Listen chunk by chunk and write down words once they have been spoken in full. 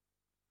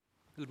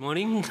Good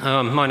morning.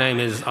 My name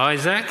is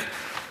Isaac.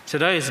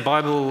 Today's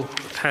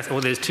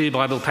there's two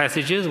Bible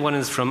passages. One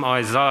is from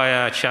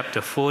Isaiah chapter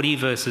 40,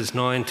 verses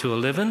 9 to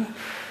 11,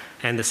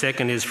 and the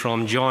second is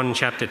from John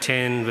chapter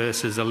 10,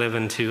 verses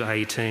 11 to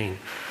 18.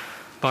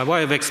 By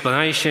way of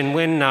explanation,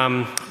 when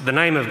the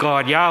name of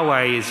God,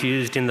 Yahweh, is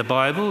used in the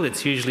Bible,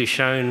 it's usually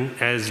shown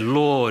as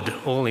Lord,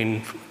 all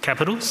in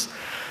capitals.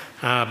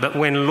 But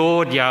when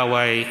Lord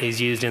Yahweh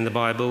is used in the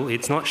Bible,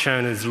 it's not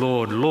shown as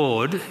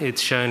Lord, it's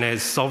shown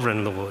as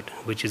Sovereign Lord,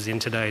 which is in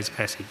today's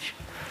passage.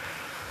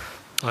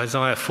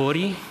 Isaiah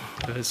 40,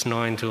 verse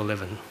 9 to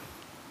 11.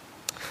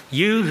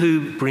 You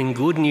who bring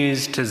good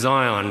news to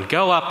Zion,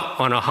 go up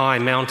on a high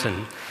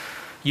mountain.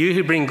 You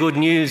who bring good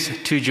news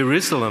to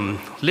Jerusalem,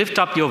 lift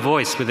up your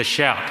voice with a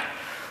shout.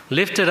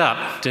 Lift it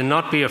up, do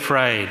not be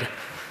afraid.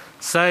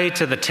 Say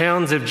to the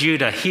towns of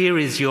Judah, here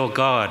is your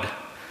God.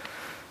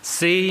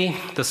 See,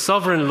 the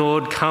sovereign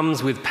Lord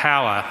comes with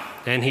power,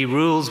 and he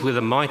rules with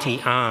a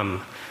mighty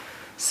arm.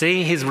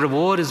 See, his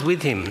reward is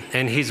with him,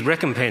 and his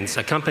recompense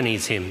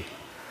accompanies him.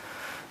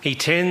 He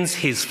tends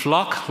his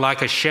flock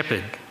like a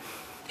shepherd.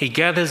 He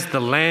gathers the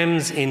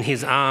lambs in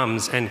his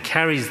arms and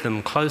carries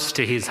them close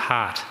to his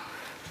heart.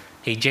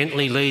 He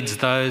gently leads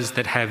those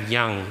that have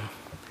young.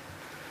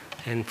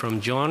 And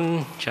from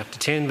John chapter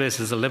 10,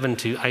 verses 11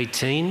 to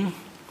 18.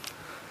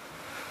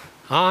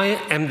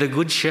 I am the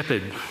good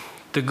shepherd.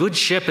 The good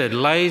shepherd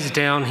lays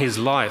down his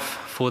life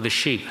for the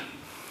sheep.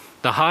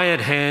 The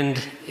hired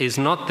hand is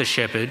not the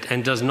shepherd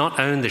and does not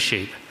own the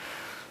sheep.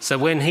 So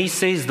when he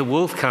sees the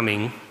wolf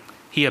coming,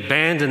 he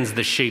abandons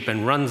the sheep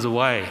and runs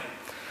away.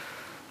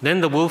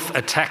 Then the wolf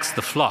attacks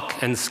the flock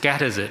and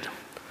scatters it.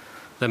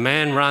 The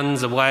man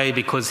runs away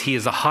because he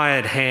is a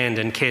hired hand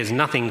and cares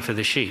nothing for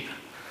the sheep.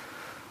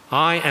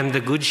 I am the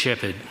good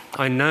shepherd.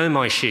 I know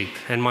my sheep,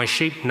 and my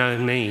sheep know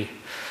me.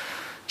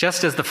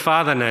 Just as the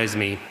Father knows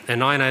me,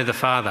 and I know the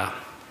Father,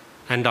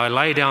 and I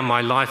lay down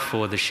my life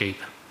for the sheep.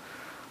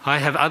 I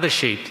have other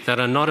sheep that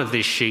are not of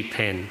this sheep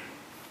pen.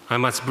 I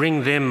must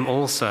bring them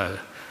also.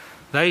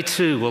 They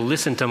too will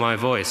listen to my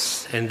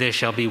voice, and there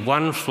shall be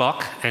one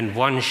flock and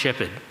one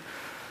shepherd.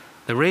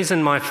 The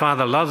reason my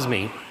Father loves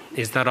me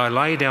is that I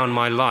lay down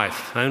my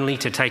life only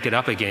to take it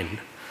up again.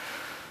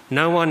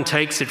 No one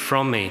takes it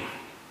from me,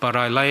 but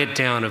I lay it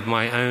down of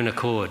my own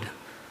accord.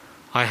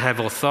 I have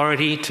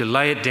authority to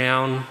lay it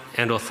down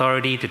and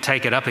authority to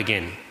take it up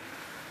again.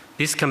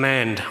 This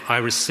command I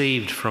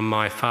received from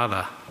my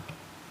Father.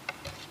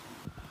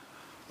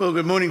 Well,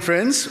 good morning,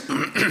 friends.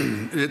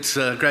 It's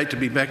great to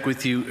be back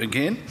with you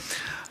again.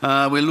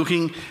 We're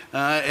looking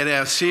at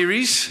our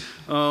series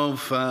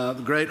of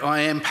the great I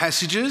Am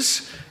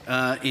passages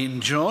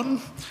in John.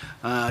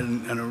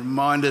 And a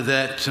reminder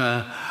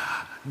that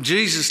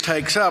Jesus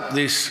takes up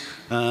this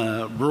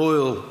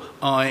royal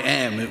I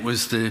Am. It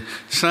was the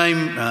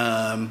same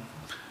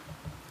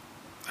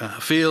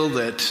feel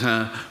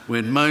that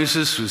when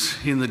Moses was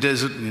in the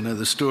desert, you know,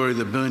 the story of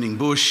the burning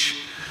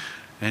bush,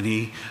 and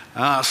he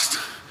asked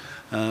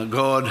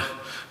God,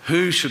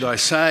 who should I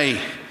say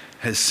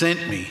has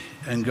sent me?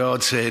 And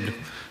God said,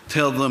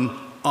 tell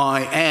them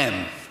I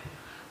am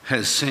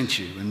has sent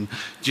you. And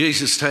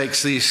Jesus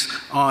takes this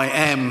I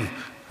am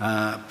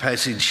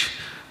passage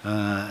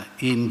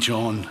in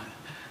John.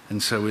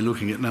 And so we're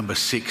looking at number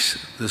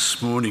 6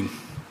 this morning,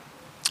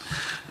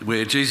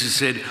 where Jesus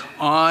said,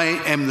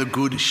 I am the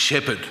good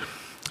shepherd,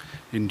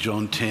 in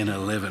John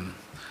 10:11.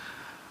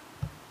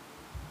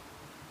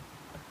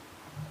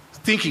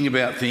 Thinking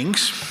about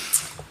things,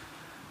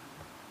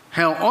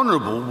 how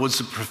honourable was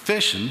the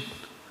profession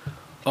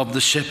of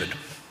the shepherd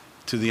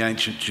to the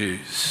ancient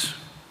Jews?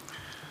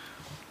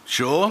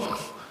 Sure,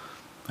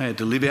 they had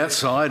to live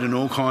outside in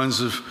all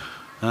kinds of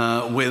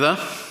weather.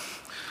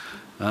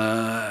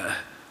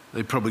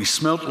 They probably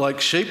smelt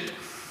like sheep.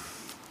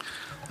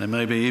 They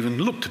maybe even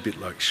looked a bit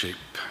like sheep.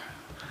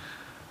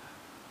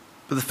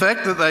 But the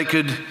fact that they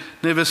could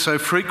never so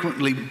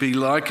frequently be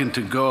likened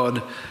to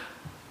God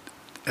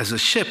as a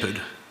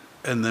shepherd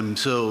and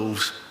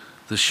themselves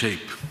the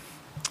sheep.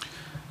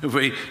 If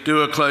we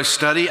do a close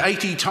study,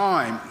 80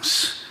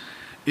 times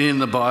in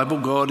the Bible,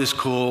 God is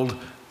called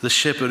the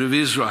shepherd of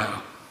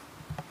Israel.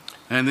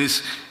 And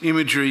this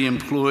imagery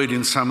employed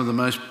in some of the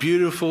most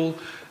beautiful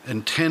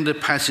and tender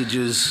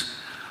passages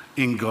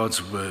in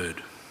God's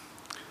word.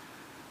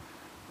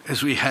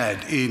 As we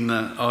had in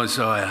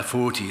Isaiah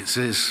 40, it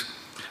says,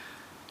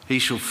 he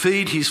shall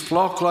feed his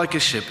flock like a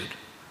shepherd.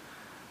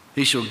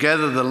 He shall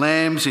gather the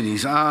lambs in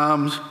his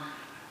arms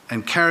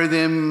and carry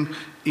them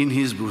in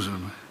his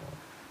bosom.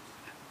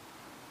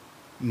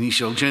 And he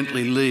shall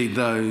gently lead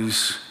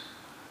those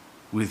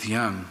with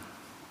young.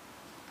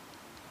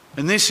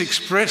 And this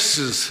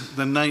expresses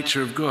the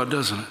nature of God,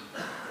 doesn't it?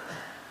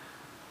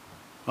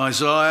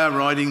 Isaiah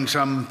writing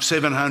some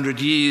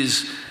 700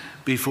 years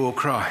before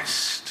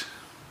Christ.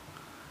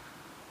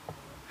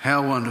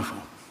 How wonderful.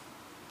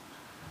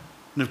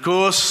 And of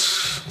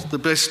course, the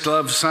best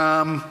loved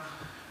psalm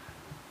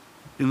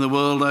in the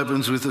world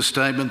opens with the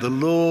statement, the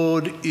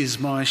Lord is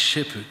my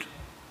shepherd.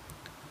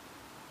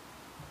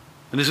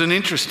 And it's an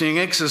interesting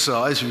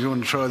exercise if you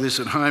want to try this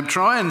at home.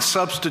 Try and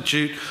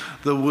substitute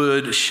the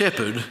word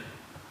shepherd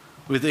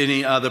with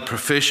any other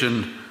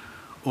profession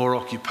or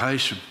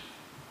occupation.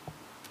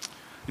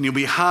 And you'll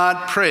be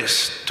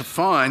hard-pressed to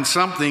find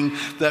something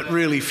that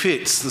really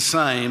fits the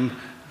same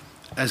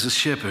as a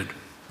shepherd.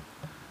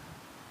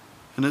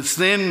 And it's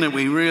then that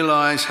we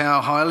realise how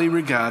highly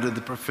regarded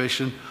the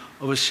profession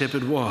of a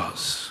shepherd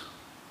was.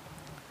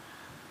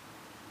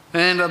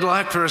 And I'd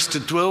like for us to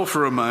dwell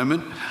for a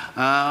moment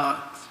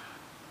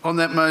on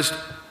that most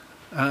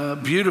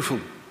beautiful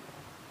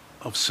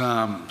of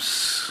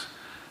psalms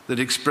that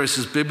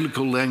expresses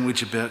biblical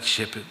language about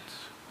shepherds,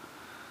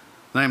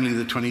 namely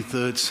the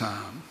 23rd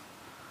Psalm.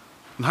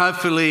 And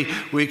hopefully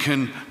we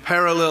can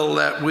parallel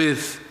that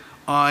with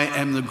I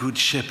am the good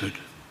shepherd.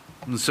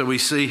 And so we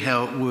see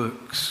how it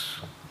works.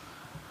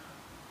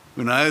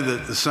 We know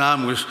that the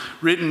psalm was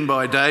written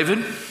by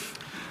David,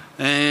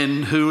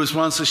 and who was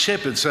once a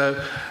shepherd.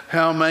 So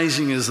how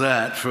amazing is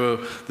that for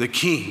the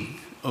king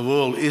of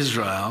all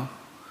Israel,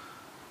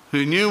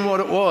 who knew what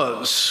it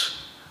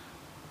was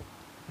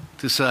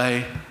to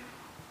say,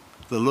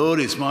 the Lord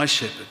is my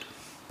shepherd.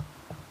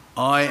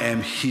 I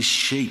am his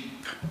sheep.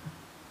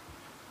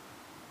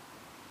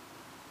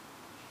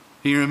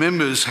 He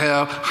remembers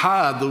how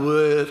hard the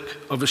work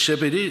of a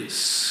shepherd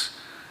is,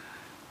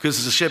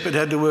 because the shepherd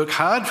had to work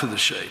hard for the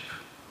sheep.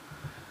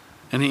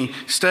 And he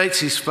states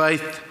his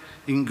faith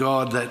in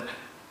God that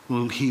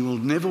he will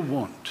never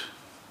want.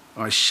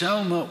 I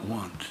shall not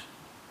want.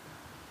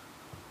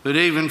 But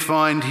even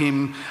find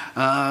him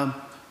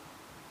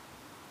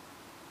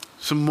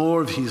some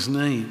more of his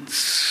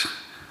needs.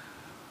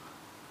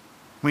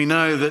 We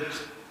know that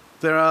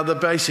there are the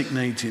basic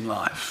needs in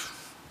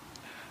life,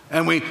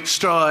 and we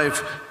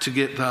strive to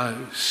get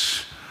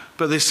those.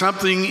 But there's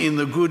something in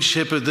the Good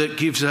Shepherd that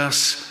gives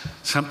us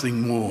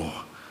something more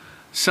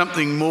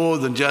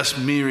than just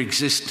mere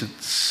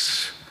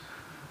existence.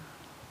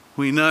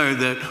 We know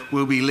that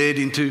we'll be led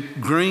into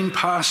green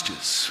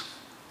pastures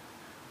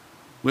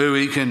where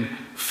we can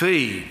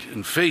feed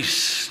and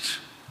feast,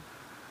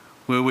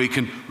 where we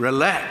can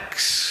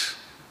relax,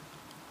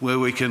 where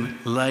we can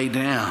lay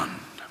down.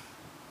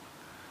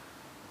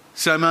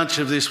 So much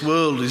of this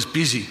world is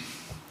busy.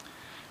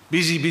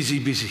 Busy, busy,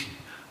 busy.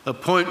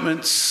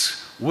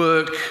 Appointments,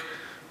 work,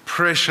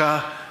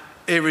 pressure,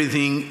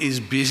 everything is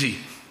busy.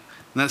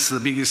 And that's the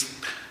biggest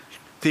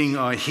thing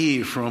I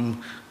hear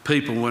from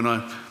people when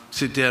I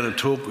sit down and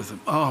talk with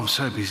them. Oh, I'm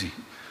so busy.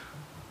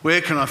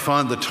 Where can I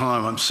find the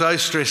time? I'm so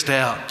stressed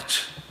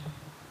out.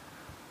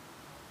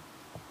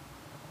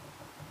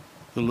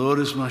 The Lord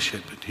is my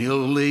shepherd. He'll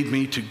lead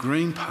me to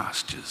green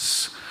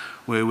pastures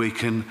where we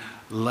can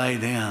lay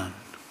down.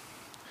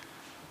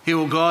 He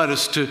will guide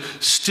us to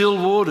still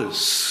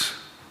waters.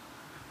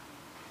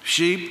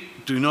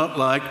 Sheep do not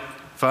like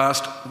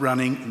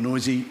fast-running,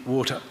 noisy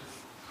water.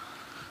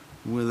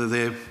 Whether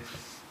they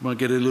might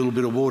get a little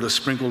bit of water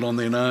sprinkled on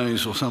their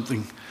nose or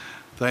something,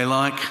 they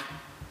like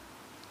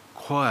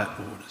quiet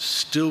waters,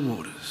 still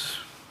waters.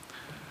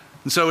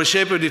 And so a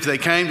shepherd, if they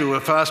came to a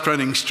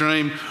fast-running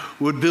stream,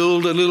 would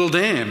build a little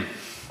dam,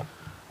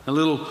 a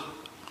little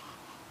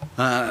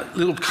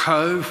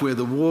cove where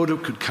the water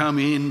could come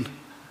in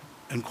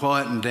and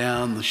quieten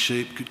down, the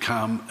sheep could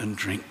come and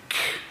drink.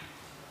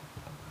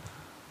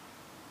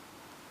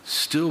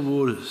 Still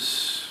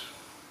waters.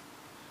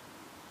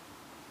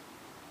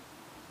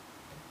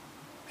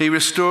 He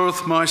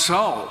restoreth my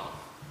soul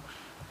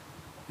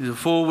is a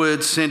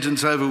 4-word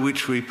sentence over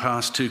which we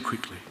pass too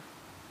quickly.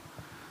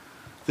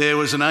 There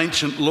was an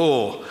ancient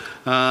law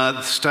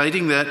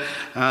stating that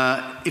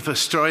if a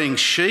straying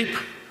sheep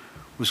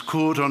was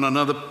caught on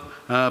another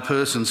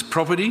person's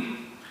property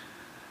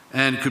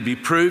and could be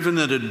proven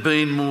that it had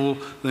been more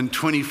than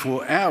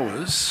 24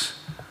 hours,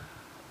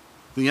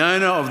 the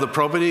owner of the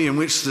property in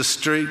which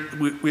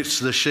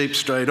the sheep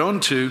strayed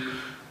onto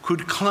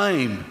could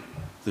claim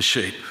the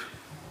sheep.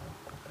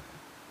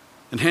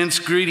 And hence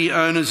greedy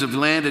owners of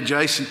land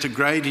adjacent to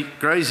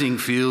grazing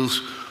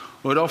fields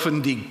would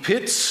often dig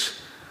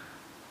pits,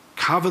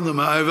 cover them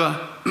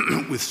over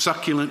with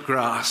succulent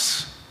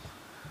grass,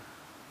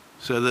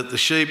 so that the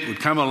sheep would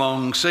come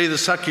along, see the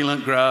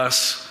succulent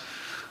grass,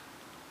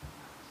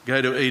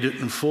 go to eat it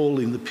and fall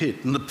in the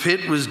pit. And the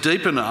pit was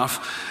deep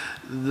enough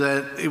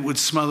that it would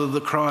smother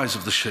the cries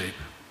of the sheep.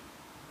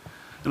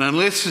 And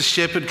unless the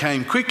shepherd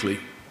came quickly,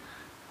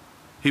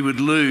 he would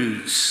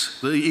lose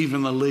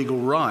even the legal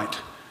right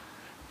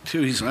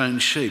to his own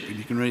sheep. And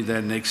you can read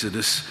that in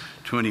Exodus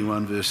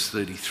 21 verse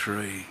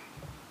 33.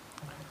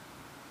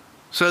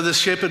 So the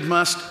shepherd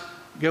must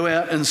go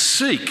out and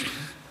seek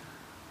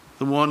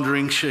the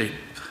wandering sheep,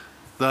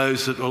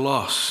 those that are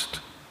lost.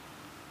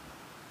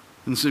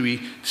 And so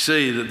we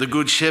see that the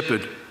good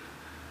shepherd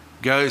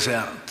goes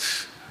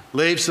out,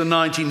 leaves the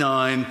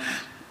 99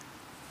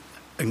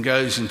 and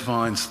goes and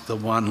finds the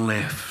one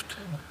left.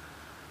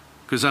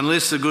 Because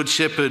unless the good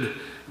shepherd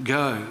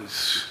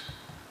goes,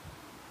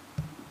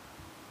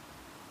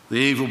 the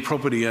evil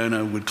property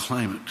owner would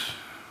claim it.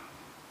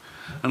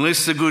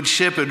 Unless the good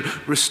shepherd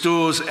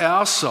restores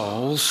our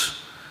souls,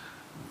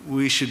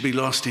 we should be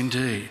lost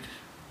indeed.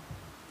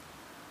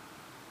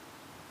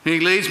 He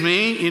leads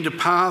me into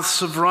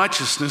paths of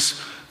righteousness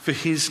for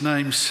his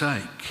name's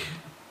sake.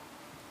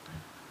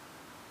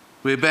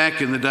 We're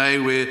back in the day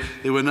where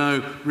there were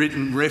no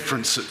written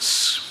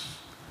references.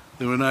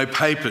 There were no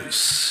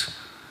papers.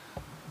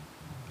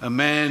 A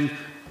man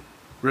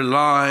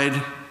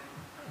relied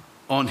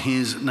on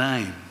his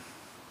name,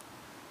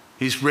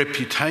 his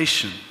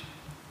reputation.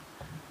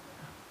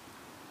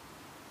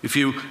 If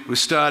you were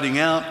starting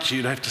out,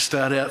 you'd have to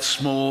start out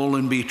small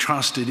and be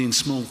trusted in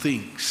small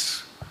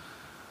things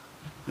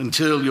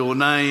until your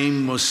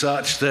name was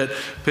such that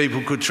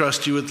people could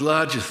trust you with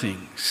larger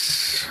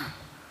things,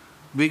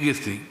 bigger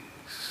things.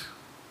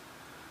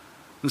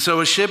 And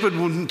so a shepherd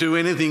wouldn't do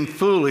anything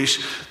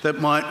foolish that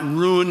might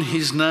ruin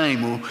his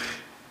name or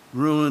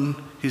ruin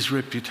his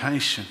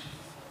reputation.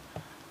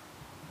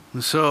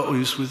 And so it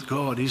was with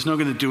God. He's not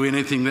going to do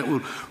anything that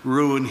will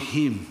ruin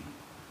him.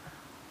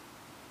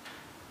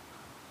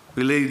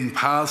 We lead in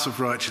paths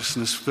of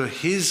righteousness for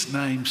his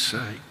name's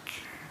sake.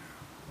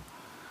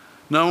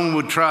 No one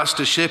would trust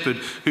a shepherd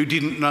who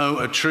didn't know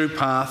a true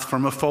path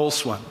from a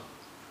false one.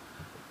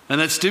 And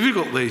it's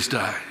difficult these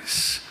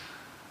days.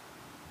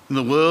 In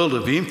the world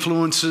of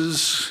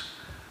influences,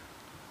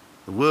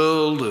 the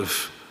world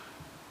of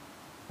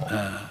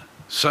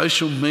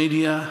social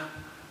media,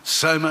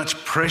 so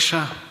much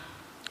pressure.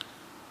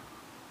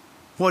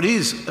 What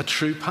is a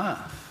true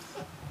path?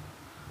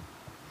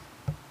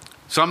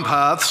 Some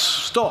paths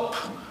stop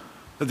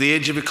at the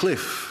edge of a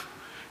cliff.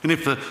 And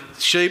if the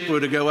sheep were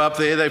to go up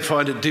there, they'd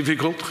find it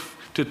difficult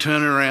to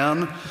turn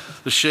around.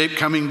 The sheep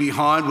coming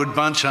behind would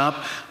bunch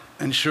up,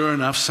 and sure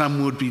enough,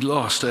 some would be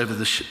lost over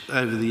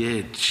the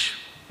edge.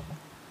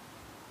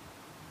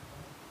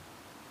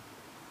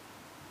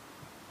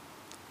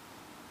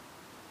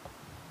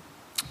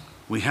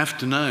 We have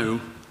to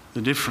know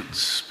the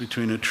difference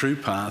between a true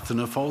path and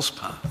a false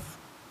path.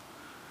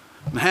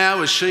 And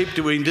how, as sheep,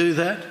 do we do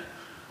that?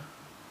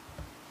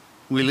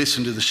 We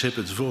listen to the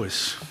shepherd's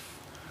voice.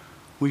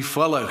 We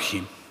follow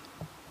him.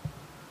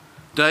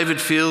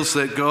 David feels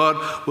that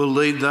God will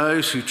lead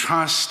those who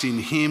trust in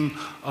him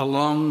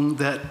along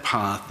that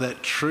path,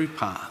 that true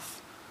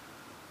path.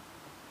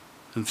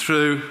 And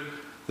through,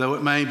 though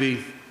it may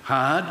be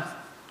hard,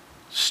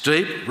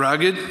 steep,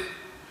 rugged,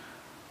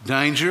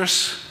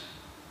 dangerous,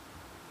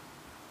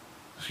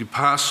 as you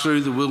pass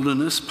through the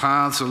wilderness,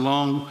 paths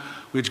along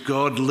which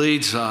God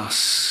leads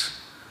us,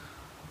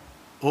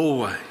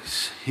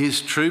 always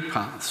his true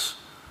paths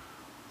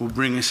will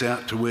bring us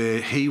out to where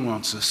he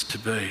wants us to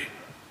be.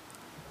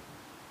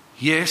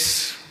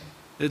 Yes,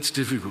 it's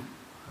difficult.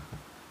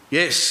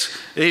 Yes,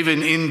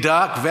 even in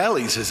dark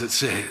valleys, as it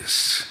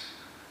says.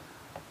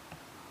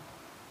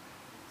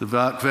 The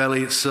dark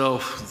valley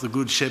itself, the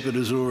Good Shepherd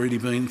has already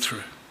been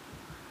through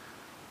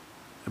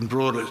and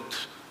brought it,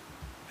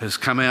 has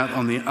come out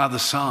on the other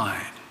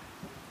side.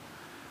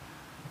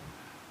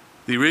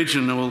 The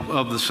original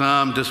of the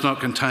psalm does not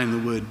contain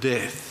the word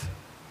death.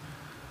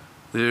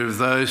 There are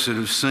those that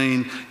have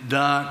seen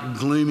dark,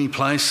 gloomy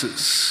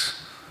places.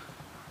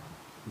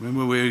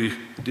 Remember we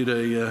did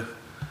a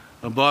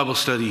Bible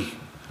study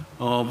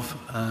of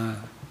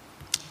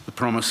the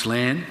Promised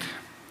Land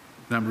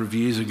a number of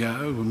years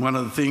ago, and one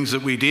of the things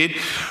that we did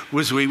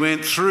was we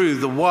went through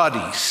the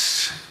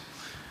wadis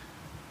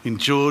in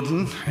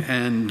Jordan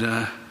and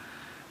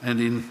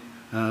in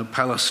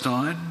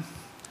Palestine.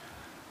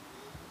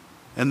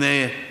 And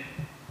they're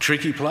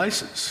tricky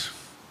places,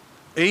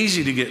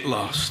 easy to get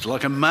lost,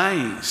 like a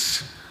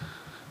maze.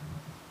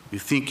 You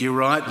think you're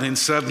right, then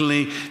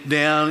suddenly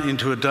down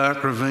into a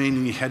dark ravine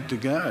and you had to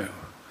go.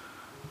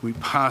 We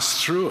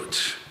passed through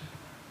it,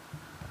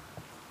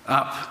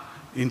 up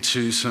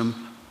into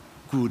some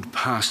good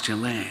pasture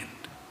land.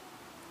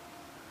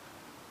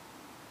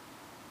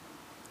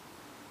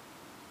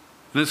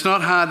 And it's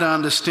not hard to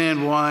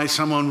understand why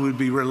someone would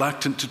be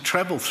reluctant to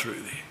travel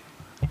through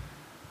there.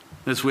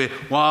 That's where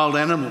wild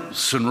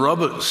animals and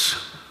robbers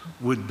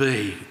would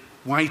be,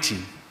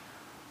 waiting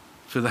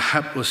for the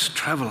hapless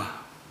traveller.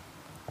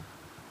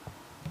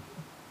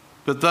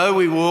 But though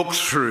we walk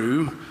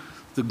through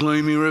the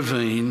gloomy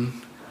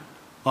ravine,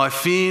 I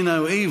fear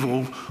no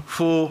evil,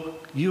 for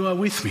you are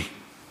with me.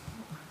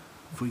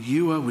 For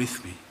you are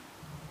with me.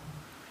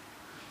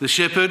 The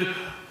shepherd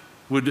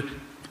would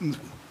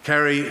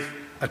carry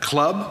a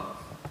club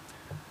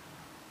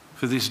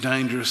for this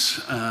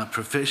dangerous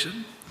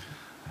profession.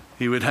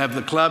 He would have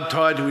the club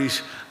tied to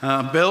his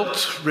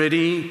belt,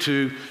 ready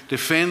to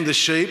defend the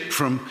sheep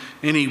from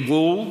any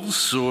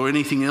wolves or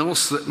anything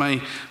else that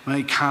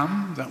may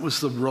come. That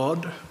was the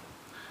rod.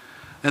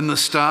 And the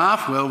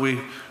staff, well, we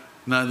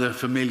know the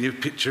familiar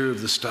picture of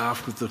the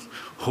staff with the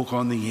hook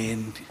on the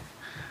end.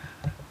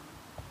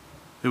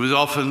 It was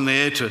often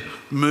there to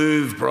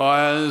move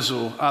briars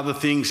or other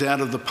things out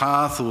of the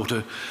path, or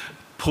to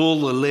pull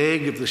the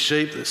leg of the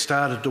sheep that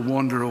started to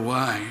wander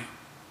away.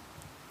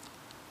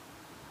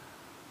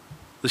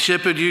 The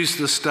shepherd used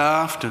the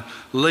staff to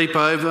leap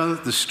over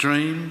the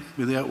stream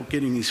without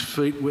getting his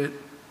feet wet.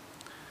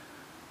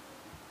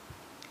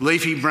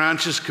 Leafy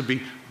branches could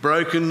be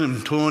broken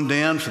and torn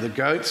down for the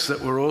goats that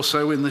were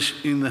also in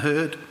the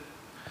herd.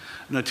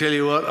 And I tell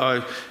you what,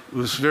 I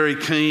was very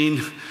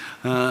keen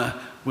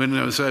when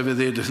I was over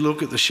there to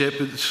look at the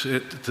shepherds,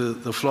 at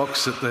the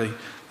flocks that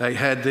they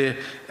had there.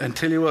 And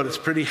tell you what, it's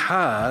pretty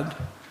hard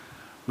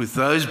with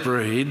those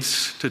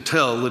breeds to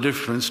tell the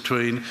difference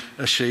between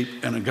a sheep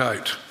and a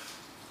goat.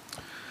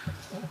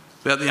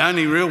 About the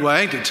only real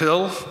way to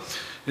tell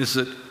is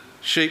that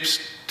sheep's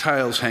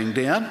tails hang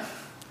down,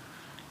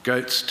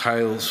 goats'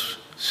 tails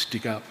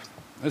stick up.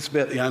 That's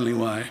about the only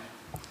way.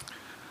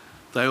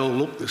 They all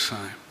look the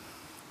same.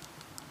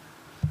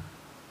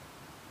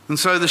 And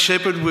so the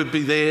shepherd would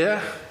be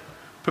there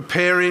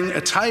preparing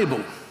a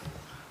table.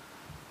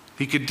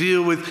 He could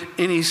deal with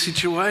any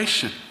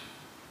situation.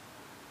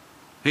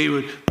 He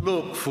would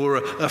look for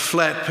a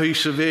flat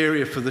piece of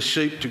area for the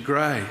sheep to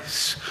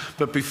graze.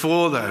 But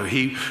before, though,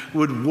 he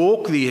would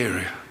walk the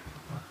area,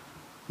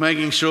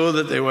 making sure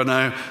that there were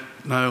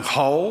no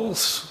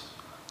holes,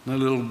 no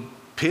little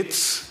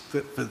pits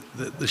that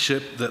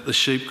the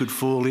sheep could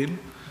fall in.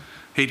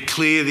 He'd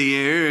clear the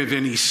area of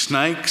any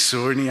snakes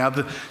or any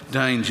other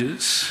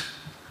dangers.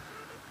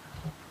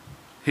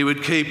 He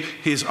would keep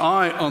his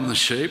eye on the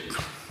sheep.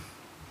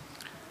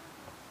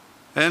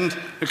 And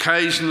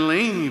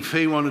occasionally, if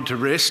he wanted to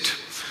rest,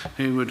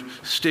 he would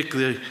stick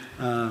the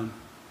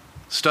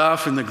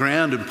staff in the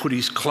ground and put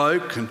his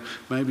cloak and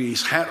maybe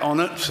his hat on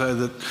it, so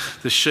that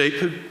the sheep,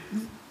 who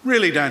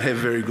really don't have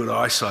very good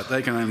eyesight,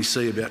 they can only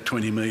see about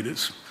 20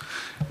 metres.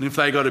 And if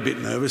they got a bit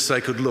nervous, they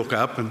could look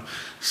up and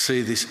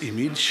see this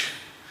image.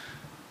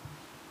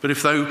 But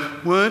if they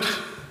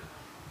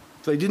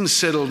didn't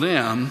settle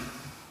down,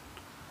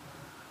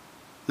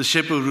 the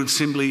shepherd would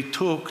simply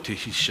talk to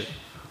his sheep.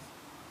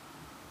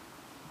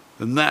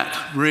 And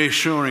that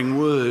reassuring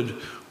word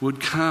would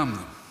calm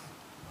them.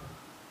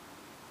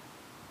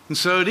 And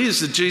so it is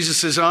that Jesus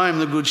says, I am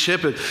the good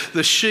shepherd.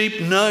 The sheep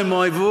know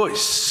my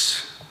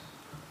voice.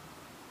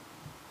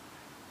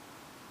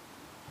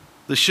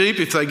 The sheep,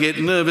 if they get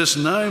nervous,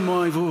 know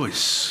my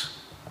voice.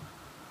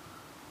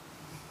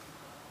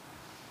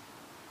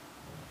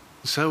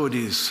 So it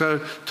is.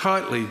 So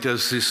tightly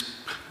does this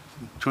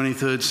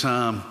 23rd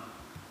Psalm,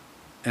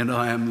 and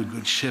I am the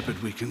good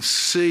shepherd. We can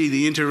see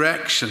the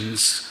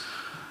interactions.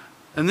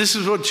 And this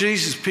is what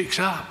Jesus picks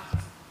up.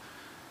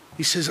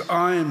 He says,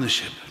 I am the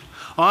shepherd.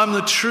 I'm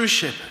the true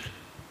shepherd.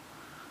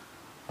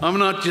 I'm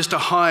not just a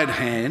hired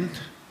hand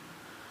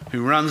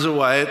who runs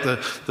away at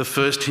the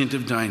first hint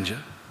of danger.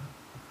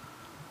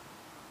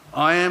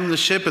 I am the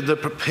shepherd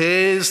that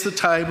prepares the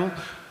table,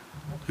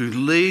 who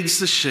leads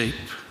the sheep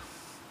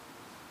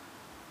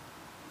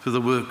for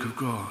the work of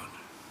God.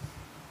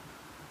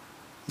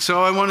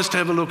 So I want us to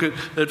have a look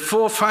at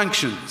 4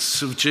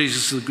 functions of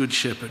Jesus the Good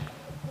Shepherd.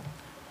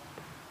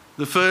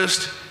 The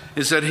first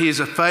is that he is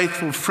a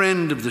faithful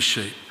friend of the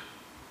sheep.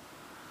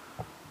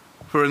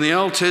 For in the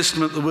Old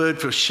Testament, the word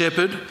for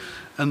shepherd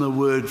and the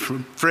word for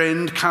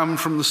friend come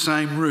from the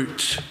same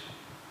root.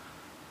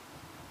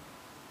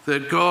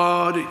 That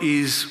God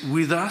is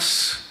with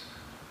us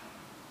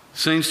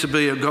seems to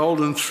be a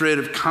golden thread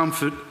of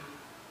comfort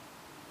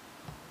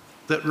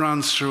that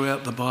runs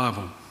throughout the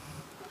Bible.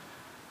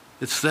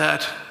 It's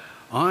that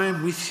I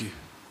am with you.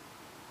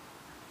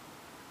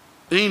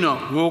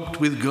 Enoch walked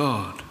with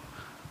God.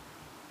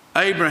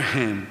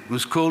 Abraham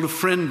was called a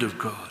friend of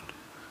God.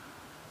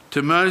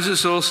 To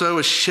Moses also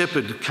a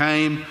shepherd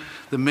came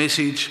the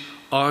message,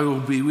 I will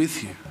be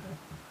with you.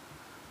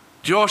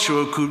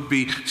 Joshua could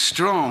be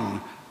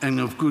strong and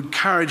of good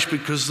courage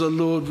because the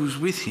Lord was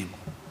with him.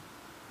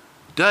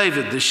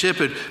 David, the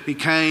shepherd,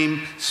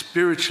 became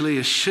spiritually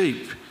a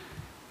sheep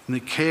in the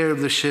care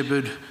of the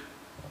shepherd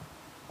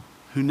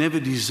who never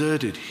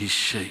deserted his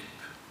sheep.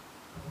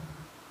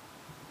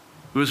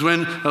 It was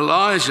when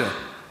Elijah,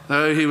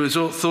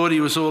 though thought he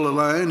was all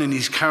alone and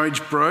his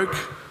courage broke,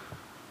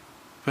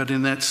 but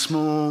in that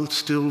small,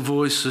 still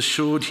voice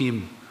assured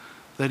him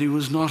that he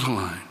was not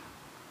alone.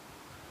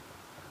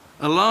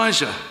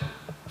 Elijah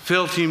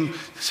felt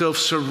himself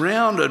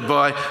surrounded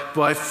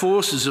by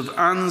forces of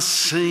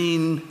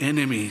unseen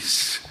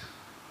enemies,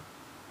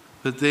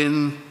 but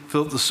then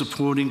felt the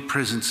supporting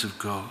presence of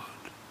God.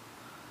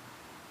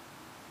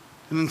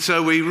 And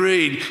so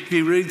if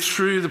you read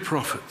through the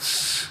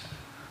prophets,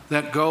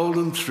 that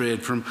golden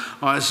thread from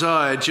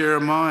Isaiah,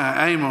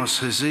 Jeremiah, Amos,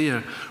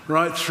 Hosea,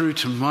 right through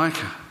to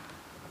Micah,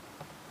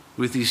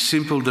 with his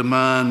simple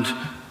demand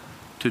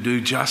to do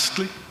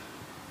justly,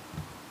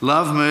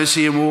 love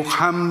mercy and walk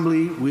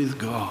humbly with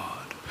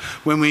God.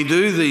 When we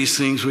do these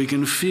things, we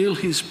can feel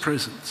his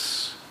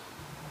presence.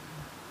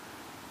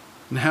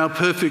 And how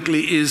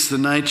perfectly is the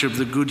nature of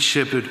the Good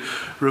Shepherd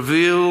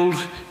revealed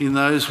in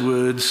those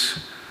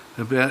words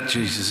about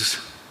Jesus.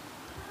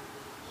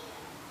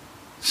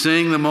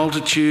 Seeing the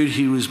multitude,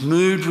 he was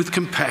moved with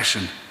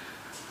compassion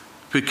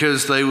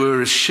because they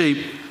were as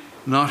sheep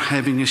not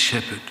having a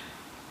shepherd,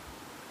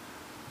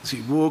 as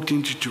he walked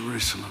into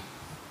Jerusalem.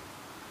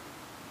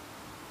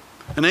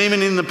 And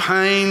even in the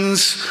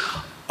pains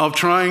of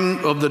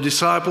the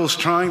disciples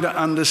trying to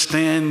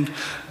understand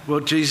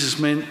what Jesus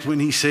meant when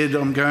he said,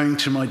 I'm going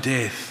to my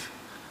death.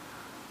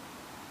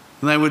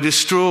 And they were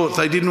distraught.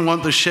 They didn't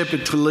want the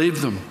shepherd to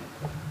leave them.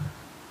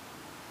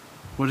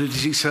 What did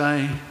he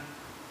say?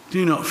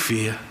 Do not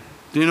fear.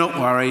 Do not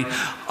worry.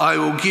 I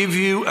will give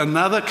you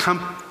another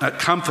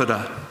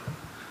comforter,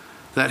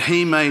 that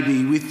he may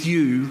be with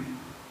you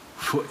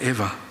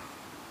forever.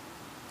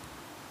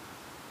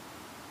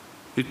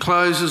 It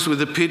closes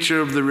with a picture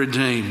of the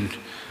redeemed.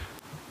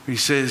 He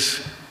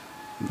says,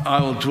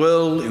 I will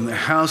dwell in the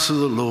house of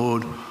the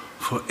Lord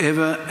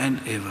forever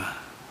and ever.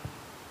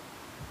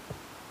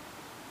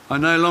 I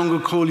no longer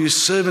call you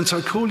servants,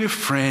 I call you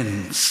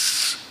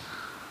friends.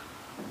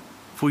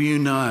 For you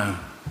know,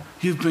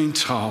 you've been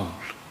told,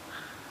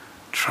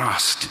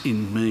 trust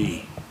in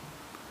me.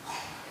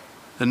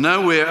 And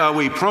nowhere are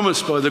we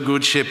promised by the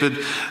Good Shepherd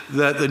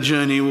that the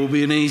journey will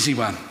be an easy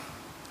one,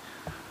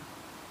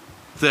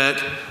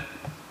 that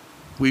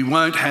we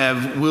won't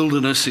have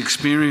wilderness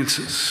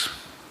experiences.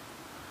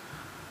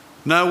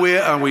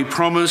 Nowhere are we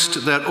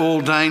promised that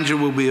all danger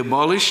will be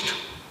abolished,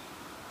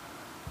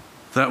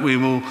 that we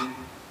will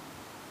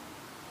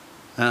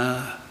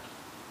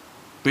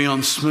be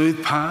on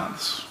smooth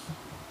paths.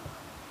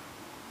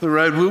 The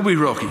road will be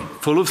rocky,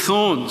 full of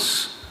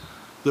thorns.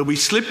 There'll be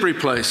slippery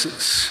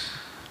places,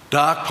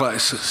 dark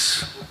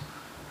places.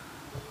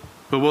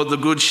 But what the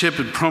Good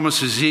Shepherd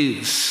promises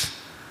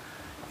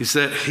is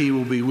that he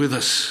will be with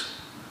us.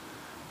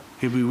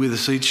 He'll be with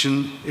us each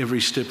and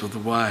every step of the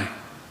way.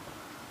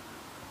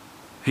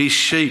 His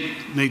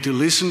sheep need to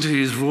listen to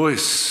his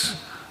voice,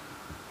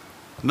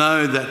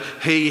 know that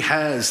he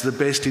has the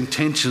best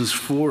intentions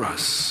for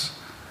us.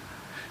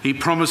 He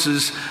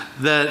promises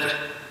that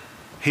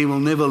he will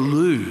never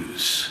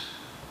lose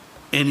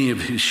any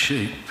of his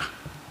sheep.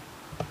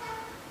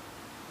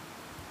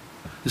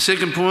 The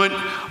second point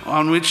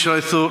on which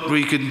I thought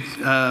we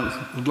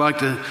would like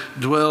to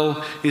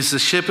dwell is the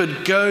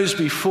shepherd goes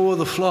before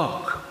the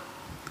flock.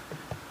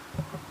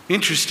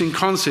 Interesting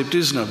concept,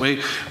 isn't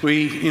it?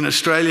 We in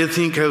Australia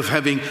think of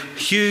having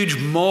huge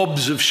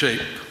mobs of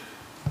sheep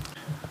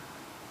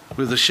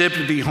with the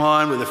shepherd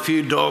behind with a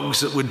few dogs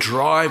that would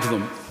drive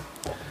them.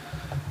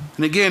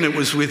 And again, it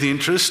was with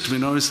interest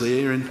when I was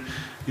there in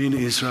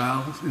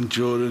Israel, in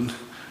Jordan,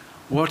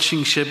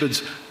 watching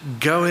shepherds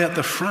go out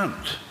the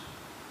front.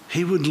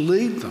 He would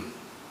lead them.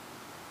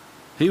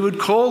 He would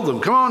call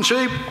them, come on,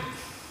 sheep.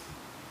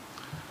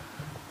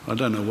 I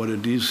don't know what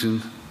it is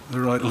in the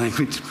right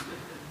language.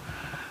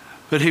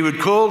 But he would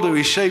call to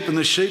his sheep and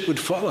the sheep would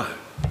follow.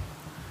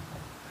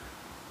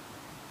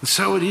 And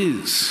so it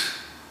is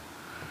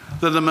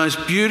that the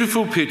most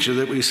beautiful picture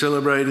that we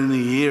celebrate in the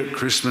year at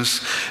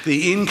Christmas,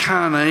 the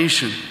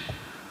incarnation,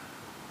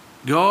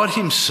 God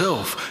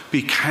himself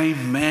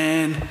became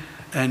man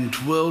and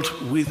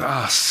dwelt with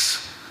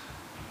us.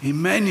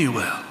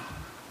 Emmanuel,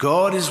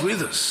 God is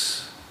with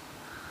us.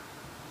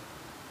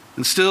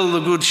 And still the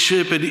Good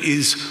Shepherd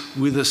is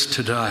with us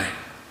today.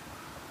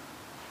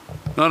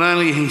 Not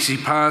only has he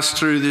passed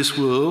through this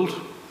world,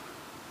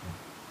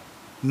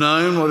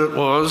 known what it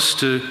was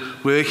to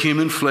wear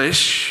human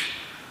flesh,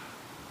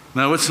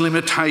 know its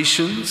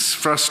limitations,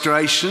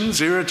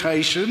 frustrations,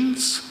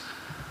 irritations,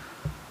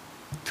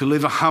 to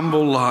live a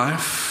humble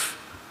life,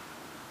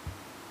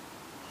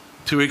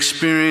 to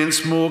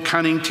experience more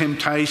cunning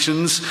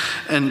temptations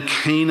and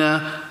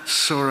keener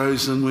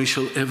sorrows than we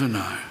shall ever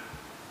know.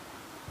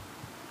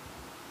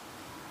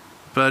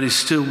 But he's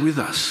still with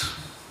us,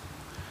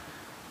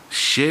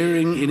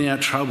 sharing in our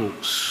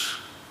troubles,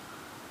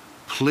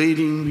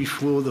 pleading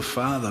before the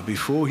Father,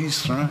 before his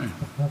throne.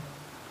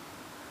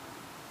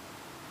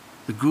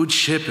 The Good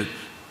Shepherd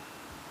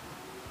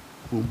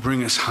will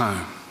bring us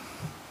home.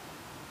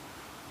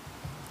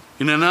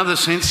 In another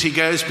sense, he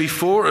goes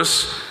before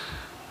us.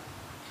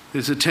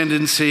 There's a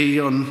tendency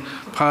on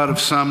part of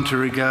some to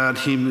regard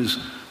him as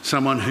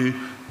someone who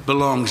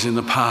belongs in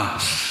the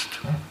past.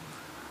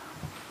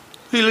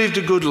 He lived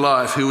a good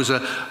life. He was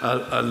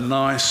a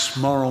nice,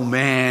 moral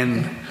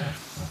man,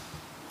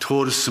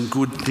 taught us some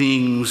good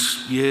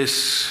things,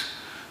 yes,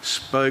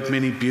 spoke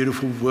many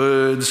beautiful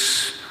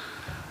words,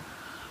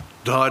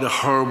 died a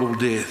horrible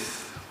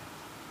death,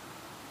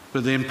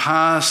 but then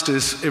passed,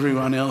 as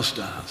everyone else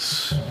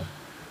does,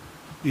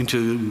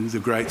 into the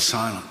great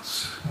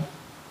silence.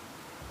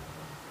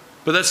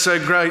 But that's so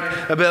great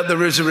about the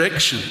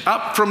resurrection.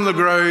 Up from the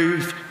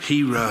grave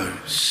he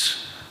rose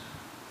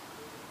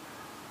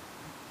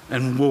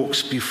and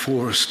walks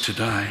before us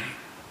today.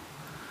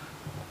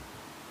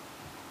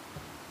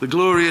 The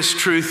glorious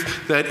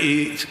truth that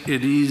it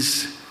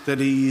is that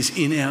he is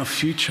in our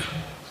future.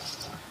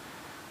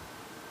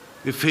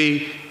 If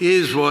he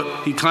is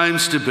what he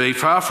claims to be,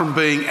 far from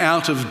being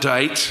out of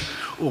date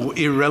or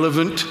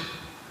irrelevant,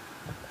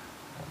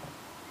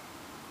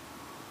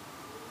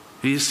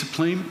 he is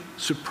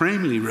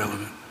supremely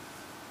relevant.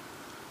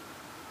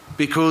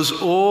 Because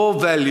all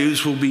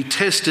values will be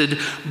tested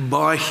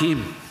by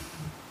him.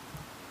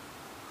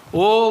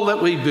 All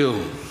that we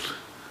build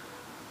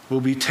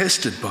will be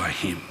tested by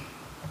him.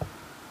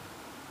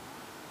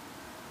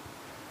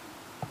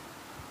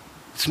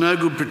 It's no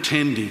good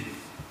pretending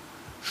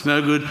It's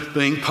no good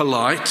being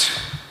polite.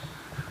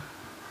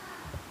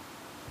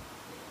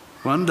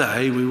 One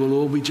day we will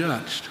all be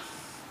judged.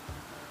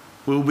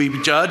 We'll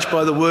be judged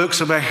by the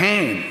works of our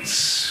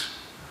hands.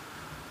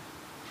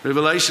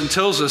 Revelation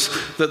tells us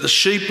that the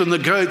sheep and the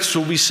goats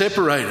will be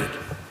separated.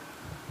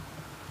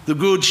 The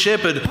good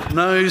shepherd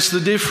knows the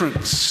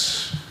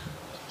difference.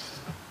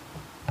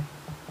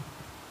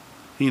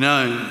 He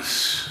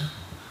knows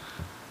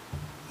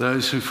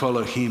those who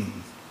follow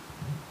him.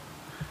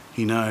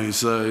 He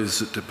knows those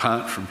that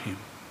depart from him.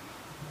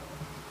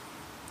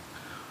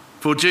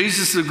 For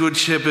Jesus, the good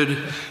shepherd,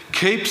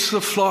 keeps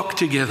the flock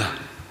together.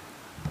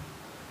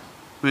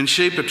 When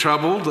sheep are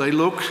troubled, they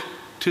look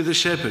to the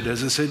shepherd,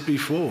 as I said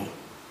before.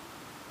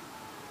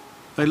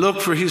 They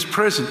look for his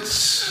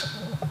presence.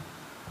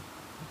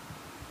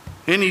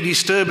 Any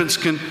disturbance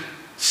can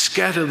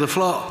scatter the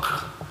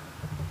flock.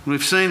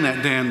 We've seen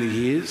that down the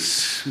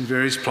years in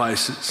various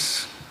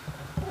places.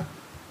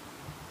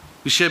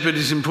 The shepherd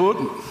is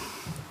important.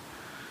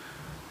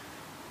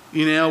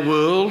 In our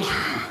world,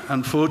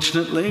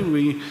 unfortunately,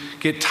 we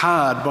get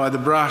tarred by the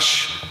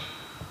brush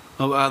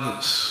of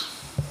others.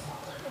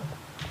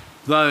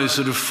 Those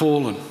that have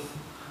fallen,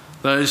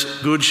 those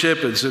good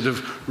shepherds that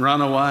have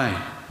run away,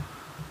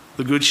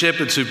 the good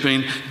shepherds who've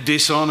been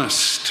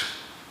dishonest,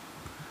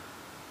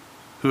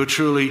 who are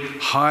truly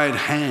hired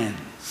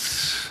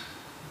hands.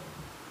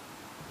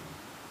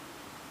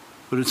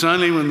 But it's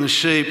only when the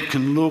sheep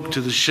can look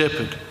to the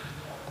shepherd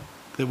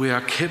that we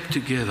are kept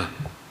together.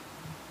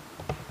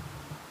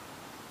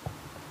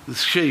 The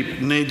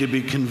sheep need to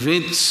be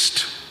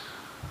convinced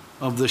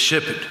of the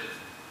shepherd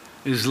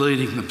is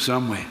leading them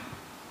somewhere.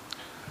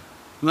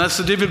 And that's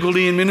the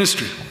difficulty in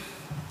ministry.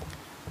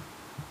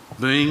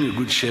 Being a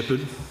good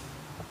shepherd,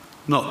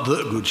 not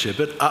the good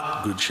shepherd,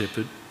 a good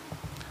shepherd.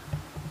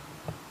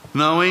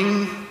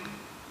 Knowing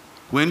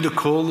when to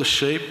call the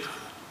sheep,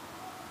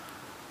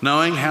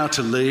 knowing how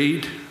to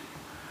lead,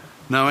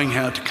 knowing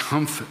how to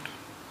comfort.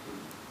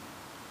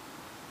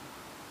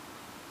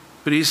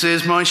 But he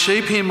says, my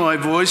sheep hear my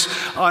voice,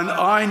 and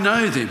I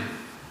know them,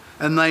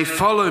 and they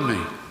follow me.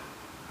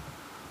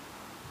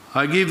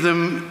 I give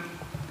them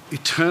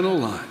eternal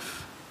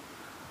life,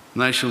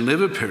 and they shall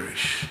never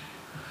perish,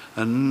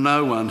 and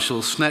no one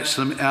shall snatch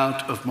them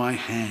out of my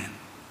hand.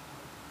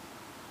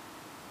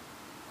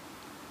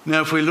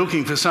 Now, if we're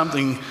looking for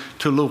something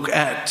to look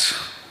at,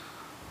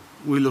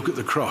 we look at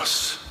the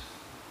cross.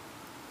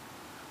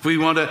 If we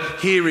want to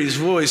hear his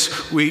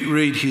voice, we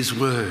read his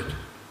word.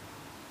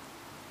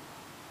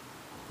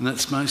 And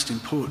that's most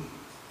important.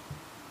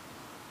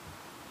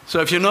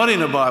 So if you're not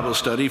in a Bible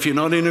study, if you're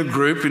not in a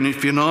group, and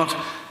if you're not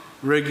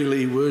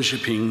regularly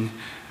worshipping,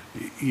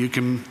 you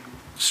can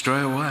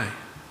stray away.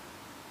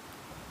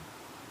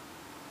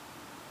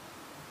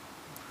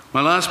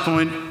 My last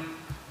point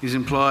is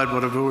implied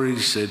what I've already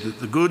said, that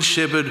the Good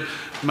Shepherd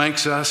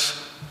makes us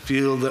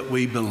feel that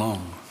we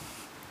belong.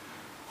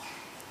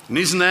 And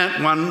isn't that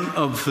one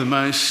of the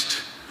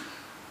most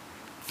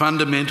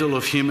fundamental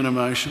of human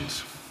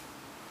emotions?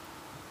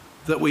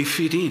 That we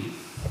fit in,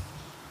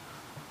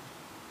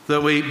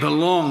 that we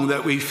belong,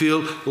 that we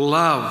feel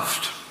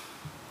loved.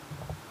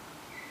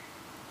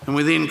 And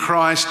within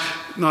Christ,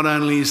 not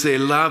only is there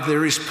love,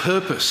 there is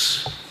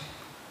purpose.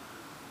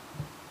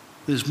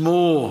 There's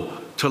more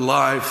to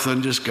life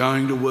than just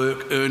going to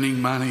work, earning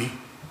money.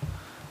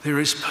 There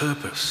is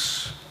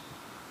purpose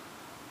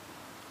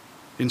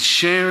in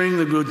sharing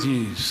the good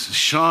news,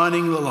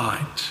 shining the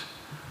light.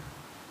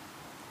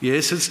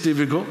 Yes, it's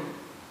difficult,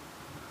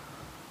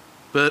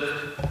 but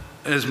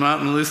as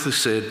Martin Luther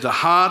said, the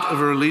heart of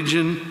a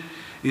religion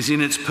is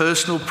in its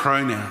personal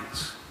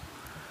pronouns.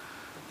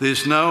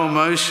 There's no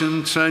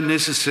emotion so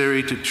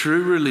necessary to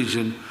true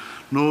religion,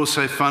 nor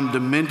so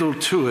fundamental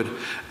to it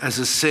as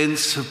a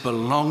sense of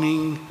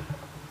belonging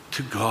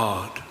to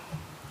God,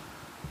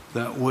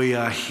 that we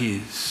are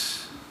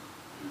his.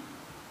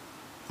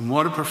 And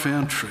what a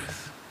profound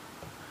truth.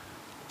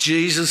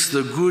 Jesus,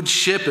 the Good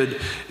Shepherd,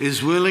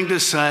 is willing to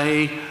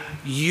say,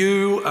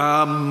 you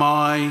are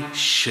my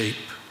sheep.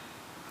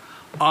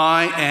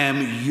 I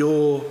am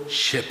your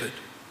shepherd.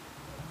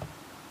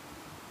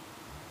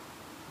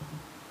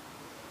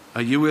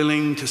 Are you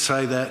willing to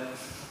say that?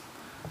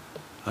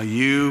 Are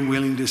you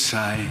willing to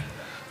say,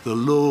 the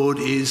Lord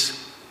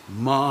is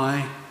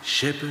my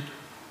shepherd?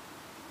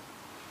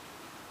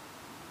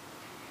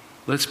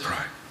 Let's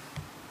pray.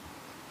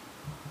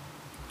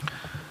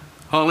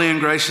 Holy and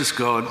gracious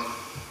God,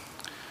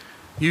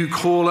 you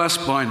call us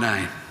by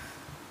name.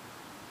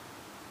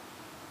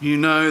 You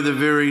know the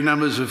very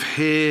numbers of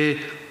hair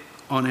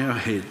on our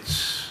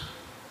heads.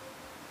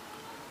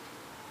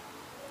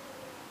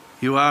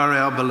 You are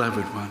our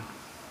beloved one,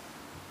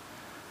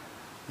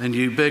 and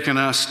you beckon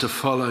us to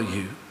follow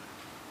you.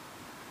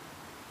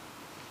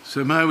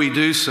 So may we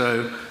do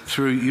so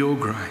through your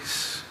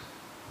grace.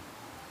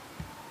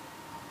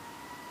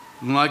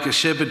 And like a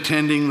shepherd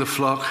tending the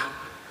flock,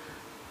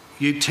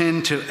 you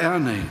tend to our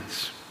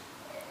needs.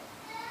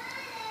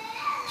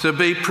 So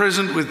be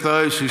present with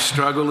those who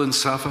struggle and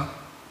suffer,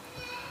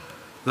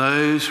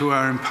 those who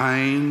are in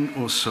pain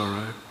or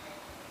sorrow.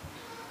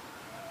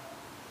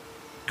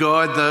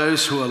 guide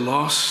those who are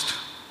lost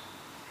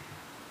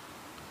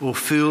or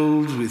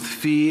filled with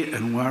fear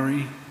and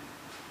worry.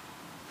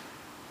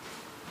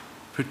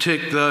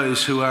 Protect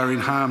those who are in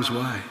harm's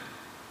way.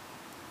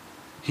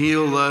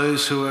 Heal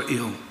those who are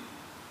ill.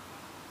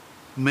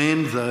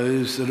 Mend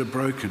those that are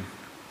broken,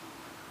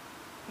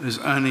 as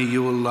only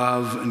your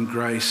love and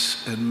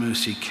grace and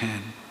mercy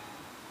can.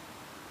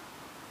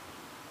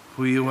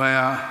 For you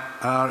are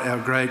our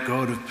great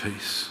God of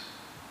peace.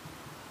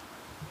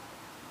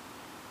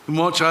 And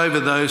watch over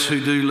those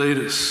who do lead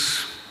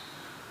us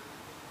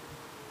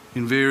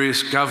in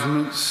various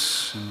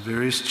governments and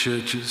various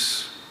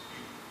churches.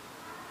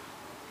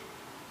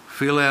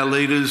 Fill our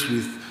leaders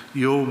with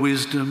your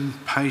wisdom,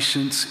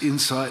 patience,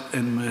 insight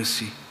and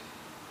mercy.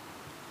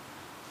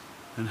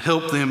 And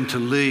help them to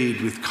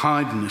lead with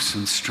kindness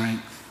and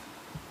strength.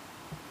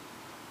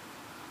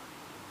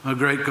 O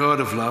great God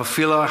of love,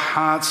 fill our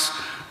hearts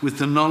with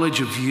the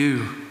knowledge of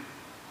you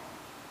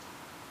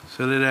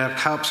so that our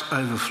cups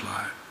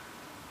overflow.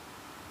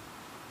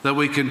 That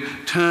we can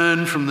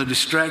turn from the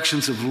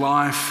distractions of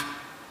life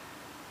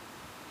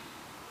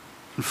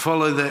and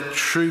follow that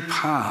true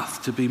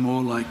path to be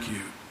more like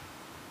you.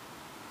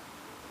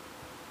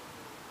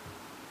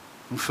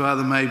 And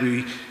Father,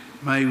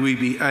 may we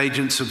be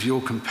agents of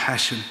your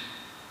compassion,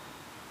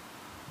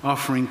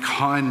 offering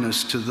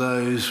kindness to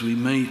those we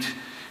meet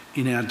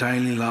in our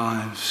daily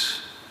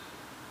lives.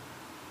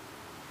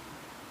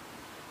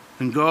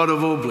 And God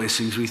of all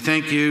blessings, we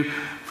thank you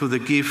for the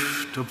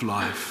gift of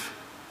life.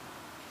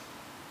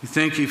 We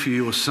thank you for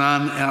your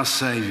Son, our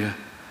Saviour,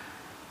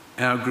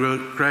 our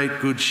great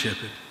good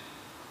shepherd,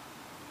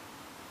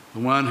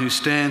 the one who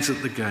stands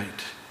at the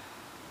gate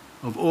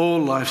of all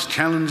life's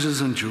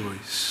challenges and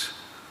joys,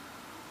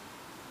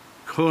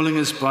 calling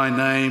us by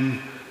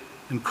name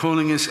and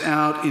calling us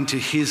out into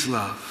his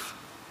love,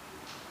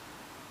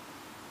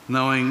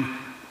 knowing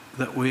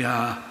that we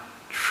are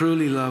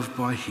truly loved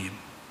by him.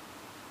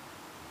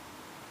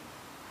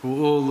 For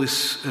all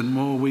this and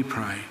more we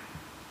pray.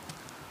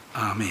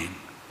 Amen.